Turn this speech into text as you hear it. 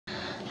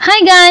Hi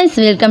guys,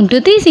 welcome to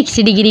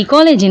 360 Degree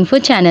College Info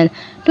channel.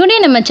 Today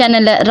நம்ம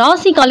சேனல்ல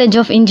Rrase College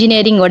of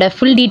Engineering ஓட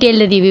full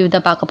detailed review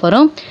தான் பார்க்க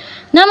போறோம்.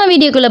 நம்ம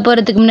வீடியோக்குள்ள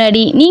போறதுக்கு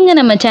முன்னாடி நீங்க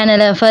நம்ம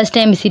சேனலை first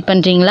time visit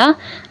பண்றீங்களா?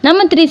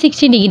 நம்ம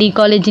 360 Degree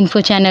College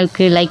Info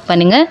channelக்கு லைக்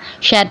பண்ணுங்க,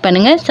 ஷேர்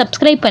பண்ணுங்க,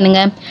 subscribe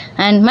பண்ணுங்க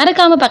and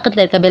மறக்காம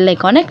பக்கத்துல இருக்க bell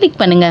icon-ஐ click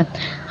பண்ணுங்க.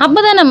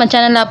 அப்பதான் நம்ம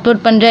சேனல்ல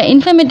அப்லோட் பண்ற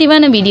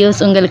இன்ஃபர்மேட்டிவான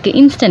வீடியோஸ் உங்களுக்கு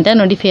இன்ஸ்டன்ட்டா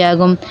நோட்டிஃபை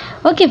ஆகும்.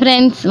 ஓகே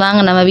फ्रेंड्स,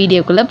 வாங்க நம்ம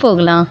வீடியோக்குள்ள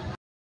போகலாம்.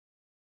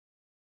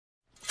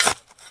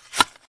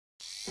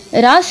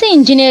 Rrase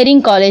Engineering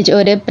College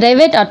ஒரு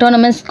private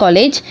autonomous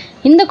college.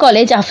 இந்த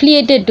college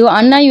affiliated to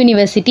Anna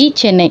University,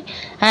 Chennai.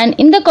 And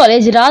இந்த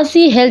college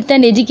Rrase Health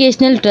and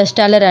Educational Trust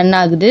ஆல run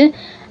ஆகுது.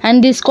 And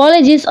this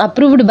college is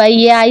approved by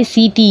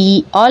AICTE,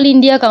 All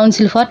India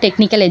Council for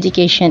Technical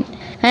Education.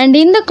 And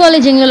இந்த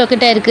college எங்க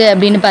locate ஆயிருக்கு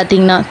அப்படின்னு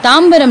பார்த்தீங்கன்னா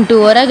Tambaram to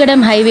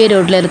Oragadam highway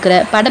ரோட்ல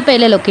இருக்கிற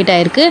படப்பையில லொக்கேட்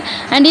ஆயிருக்கு.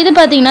 அண்ட் இது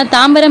பார்த்தீங்கன்னா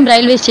தாம்பரம்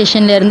ரயில்வே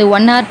ஸ்டேஷன்ல இருந்து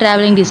 1 hour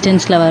traveling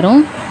distanceல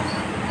வரும்.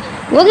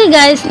 Okay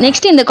guys,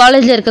 next இந்த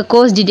காலேஜில் இருக்க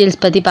கோர்ஸ் டீட்டெயில்ஸ்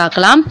பற்றி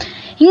பார்க்கலாம்.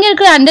 இங்கே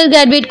இருக்கிற அண்டர்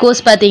கிராஜுவேட்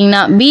கோர்ஸ்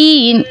பார்த்தீங்கன்னா BE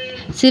in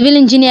Civil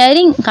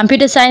Engineering,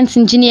 Computer Science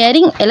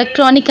Engineering,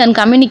 Electronic and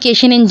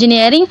Communication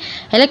Engineering,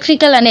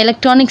 Electrical and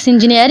Electronics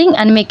Engineering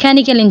and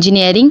Mechanical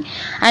Engineering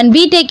and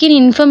BTech in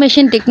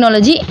Information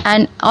Technology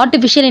and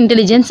Artificial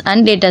Intelligence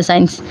and Data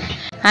Science.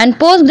 And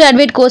post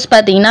graduate course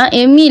பார்த்தீங்கன்னா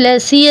ME-ல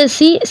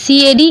CSC,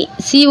 CAD,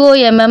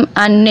 COMM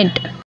and NET.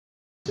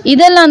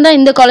 இதெல்லாம் தான்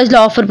இந்த காலேஜில்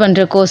offer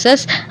பண்ணுற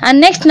courses. And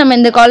next நம்ம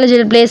இந்த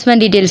காலேஜில்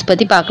placement details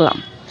பற்றி பார்க்கலாம்.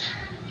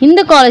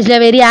 இந்த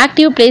காலேஜில் very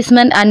active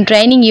placement and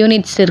training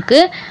units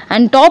இருக்குது.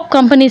 அண்ட் டாப்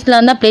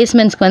கம்பெனிஸ்லாம் தான்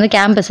பிளேஸ்மெண்ட்ஸ்க்கு வந்து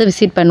கேம்பஸை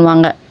விசிட்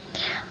பண்ணுவாங்க.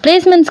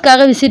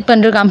 பிளேஸ்மெண்ட்ஸ்க்காக விசிட்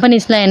பண்ணுற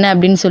கம்பெனிஸ்லாம் என்ன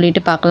அப்படின்னு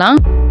சொல்லிட்டு பார்க்கலாம்.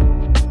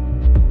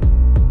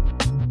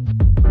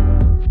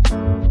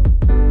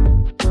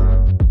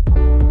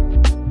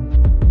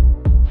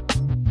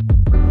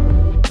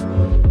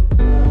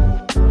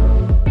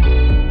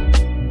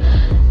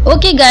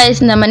 ஓகே guys,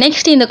 நம்ம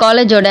நெக்ஸ்ட் இந்த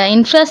காலேஜோட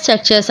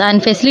இன்ஃப்ராஸ்ட்ரக்சர்ஸ்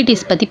அண்ட்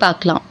ஃபெசிலிட்டிஸ் பற்றி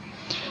பார்க்கலாம்.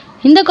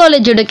 இந்த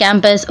காலேஜோட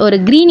கேம்பஸ் ஒரு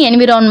க்ரீன்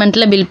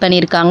என்விரான்மெண்ட்டில் பில்ட்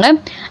பண்ணியிருக்காங்க.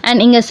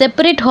 அண்ட் இங்கே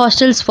separate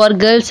hostels for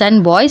girls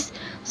and boys,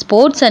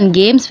 sports and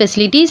games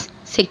facilities,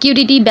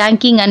 security,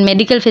 banking and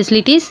medical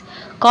facilities,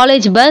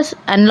 college bus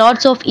and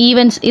lots of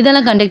events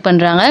இதெல்லாம் கண்டக்ட்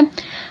பண்ணுறாங்க.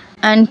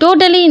 அண்ட்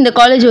டோட்டலி இந்த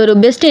காலேஜ் ஒரு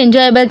பெஸ்ட்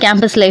என்ஜாயபிள்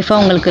கேம்பஸ்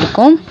லைஃபாக உங்களுக்கு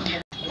இருக்கும்.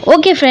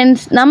 Okay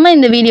friends, நம்ம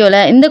இந்த வீடியோவில்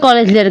இந்த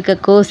காலேஜில் இருக்க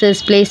கோர்சஸ்,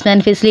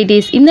 பிளேஸ்மெண்ட்,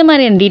 ஃபெசிலிட்டிஸ் இந்த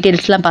மாதிரியான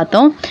டீட்டெயில்ஸ்லாம்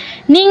பார்த்தோம்.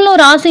 நீங்களும்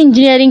Rrase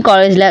இன்ஜினியரிங்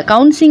காலேஜில்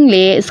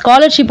கவுன்சிலிங்லேயே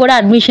ஸ்காலர்ஷிப்போட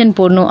அட்மிஷன்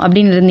போடணும்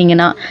அப்படின்னு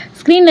இருந்தீங்கன்னா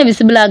ஸ்க்ரீனில்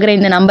விசிபிள் ஆகிற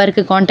இந்த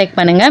நம்பருக்கு காண்டாக்ட்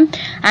பண்ணுங்கள்.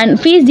 அண்ட்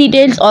ஃபீஸ்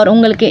டீட்டெயில்ஸ் ஆர்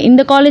உங்களுக்கு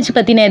இந்த காலேஜ்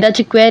பற்றின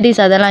ஏதாச்சும்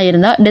குவரிஸ் அதெல்லாம்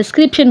இருந்தால்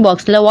டிஸ்கிரிப்ஷன்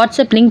பாக்ஸில்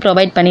வாட்ஸ்அப் லிங்க்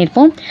ப்ரொவைட்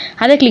பண்ணியிருப்போம்.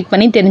 அதை கிளிக்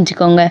பண்ணி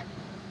தெரிஞ்சுக்கோங்க.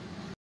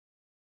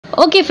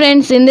 ஓகே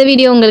ஃப்ரெண்ட்ஸ், இந்த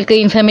வீடியோ உங்களுக்கு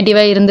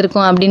இன்ஃபர்மேட்டிவாக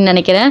இருந்திருக்கும் அப்படின்னு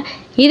நினைக்கிறேன்.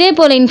 இதே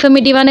போல்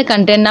இன்ஃபர்மேட்டிவான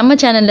கண்டென்ட் நம்ம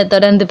சேனலில்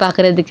தொடர்ந்து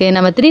பார்க்குறதுக்கு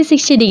நம்ம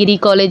 360 டிகிரி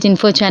காலேஜ்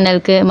இன்ஃபோ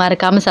சேனலுக்கு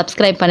மறக்காமல்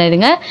சப்ஸ்கிரைப்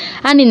பண்ணிடுங்க.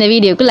 அண்ட் இந்த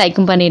வீடியோக்கு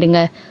லைக்கும்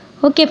பண்ணிவிடுங்க.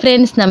 ஓகே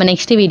ஃப்ரெண்ட்ஸ், நம்ம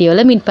நெக்ஸ்ட்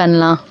வீடியோவில் மீட்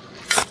பண்ணலாம்.